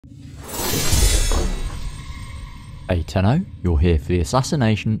A10, you're here for the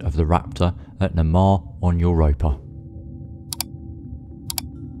assassination of the Raptor at Naamah on Europa.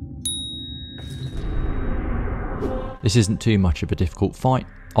 This isn't too much of a difficult fight.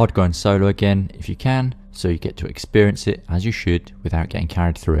 I'd go in solo again if you can, so you get to experience it as you should without getting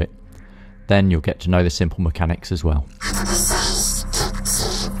carried through it. Then you'll get to know the simple mechanics as well.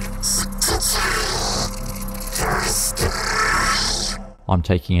 I'm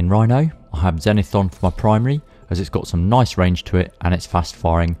taking in Rhino. I have Zenith on for my primary as it's got some nice range to it and it's fast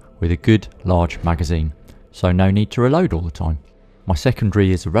firing with a good large magazine, so no need to reload all the time. My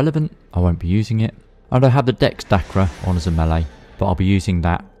secondary is irrelevant, I won't be using it, and I have the Dex Dacra on as a melee, but I'll be using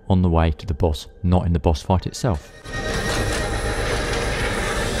that on the way to the boss, not in the boss fight itself.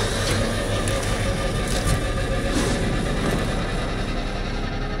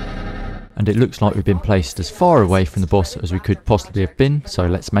 And it looks like we've been placed as far away from the boss as we could possibly have been, so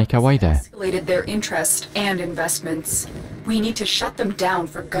let's make our way there. Escalated their interest and investments. We need to shut them down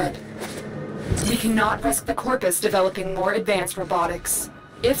for good. We cannot risk the Corpus developing more advanced robotics.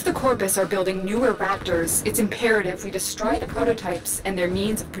 If the Corpus are building newer Raptors, it's imperative we destroy the prototypes and their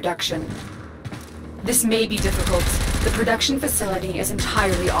means of production. This may be difficult. The production facility is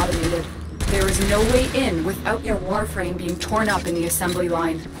entirely automated. There is no way in without your Warframe being torn up in the assembly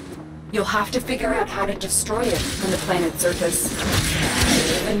line. You'll have to figure out how to destroy it from the planet's surface.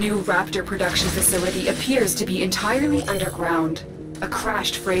 The new Raptor production facility appears to be entirely underground. A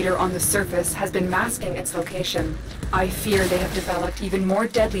crashed freighter on the surface has been masking its location. I fear they have developed even more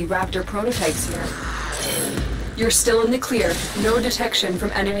deadly Raptor prototypes here. You're still in the clear. No detection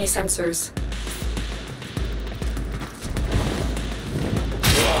from enemy sensors.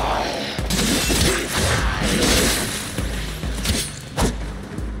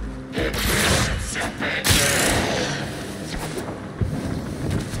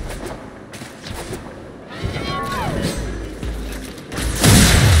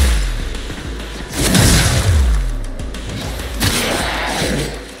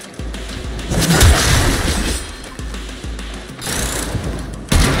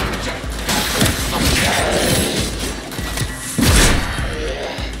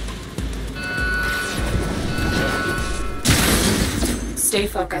 Stay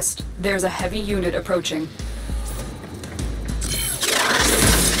focused. There's a heavy unit approaching.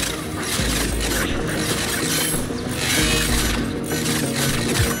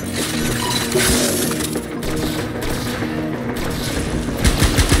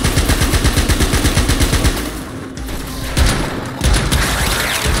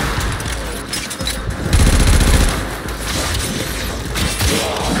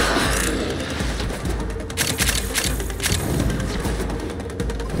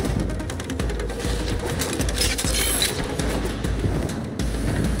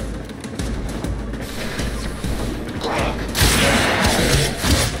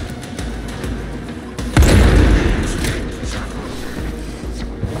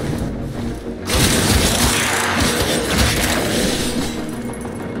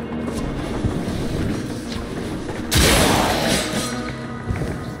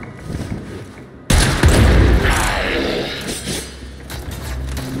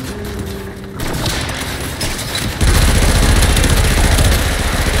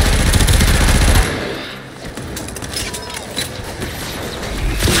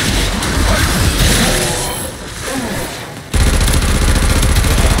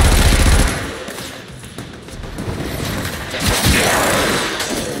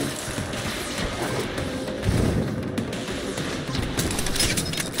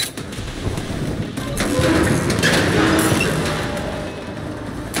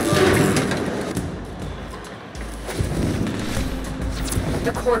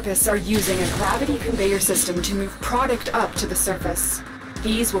 The Corpus are using a gravity conveyor system to move product up to the surface.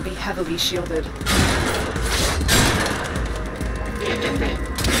 These will be heavily shielded.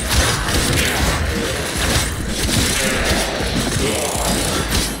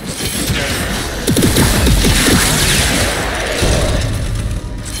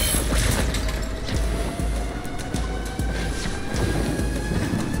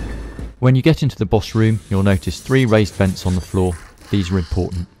 When you get into the boss room, you'll notice 3 raised vents on the floor. These are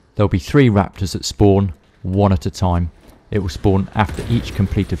important. There'll be 3 Raptors that spawn, one at a time. It will spawn after each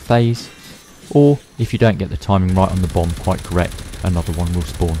completed phase, or if you don't get the timing right on the bomb quite correct, another one will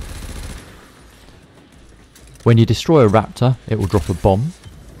spawn. When you destroy a Raptor, it will drop a bomb.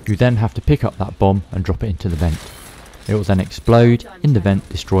 You then have to pick up that bomb and drop it into the vent. It will then explode in the vent,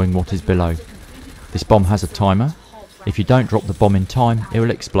 destroying what is below. This bomb has a timer. If you don't drop the bomb in time, it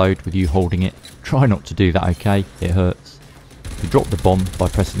will explode with you holding it. Try not to do that, okay? It hurts. You drop the bomb by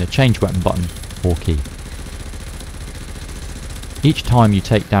pressing the change weapon button or key. Each time you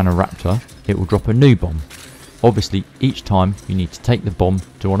take down a Raptor, it will drop a new bomb. Obviously, each time you need to take the bomb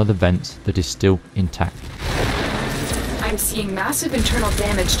to one of the vents that is still intact. I'm seeing massive internal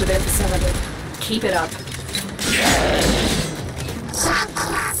damage to their facility. Keep it up.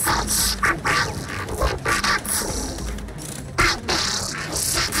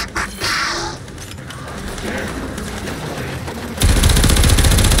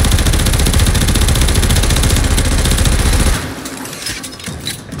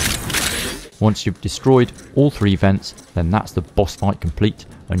 Once you've destroyed all 3 vents, then that's the boss fight complete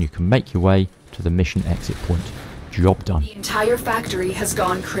and you can make your way to the mission exit point. Job done. The entire factory has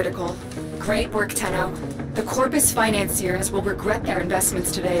gone critical. Great work, Tenno. The Corpus financiers will regret their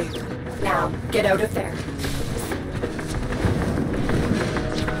investments today. Now, get out of there.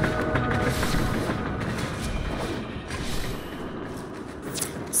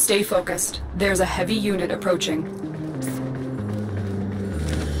 Stay focused. There's a heavy unit approaching.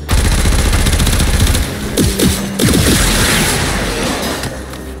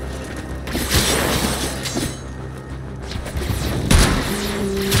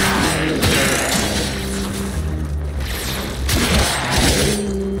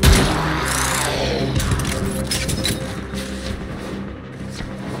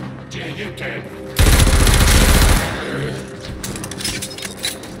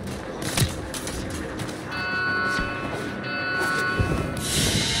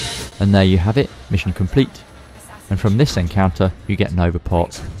 And there you have it, mission complete. And from this encounter you get Nova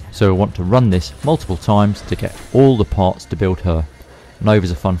parts, so you'll want to run this multiple times to get all the parts to build her.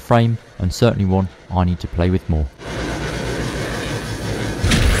 Nova's a fun frame and certainly one I need to play with more.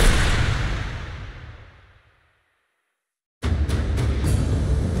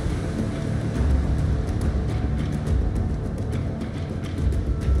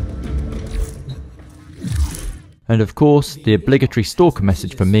 And of course, the obligatory stalker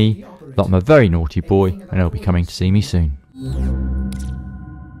message from me that I'm a very naughty boy and he'll be coming to see me soon.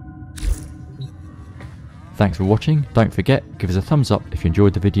 Thanks for watching. Don't forget, give us a thumbs up if you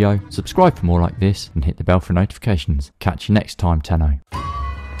enjoyed the video, subscribe for more like this and hit the bell for notifications. Catch you next time, Tenno.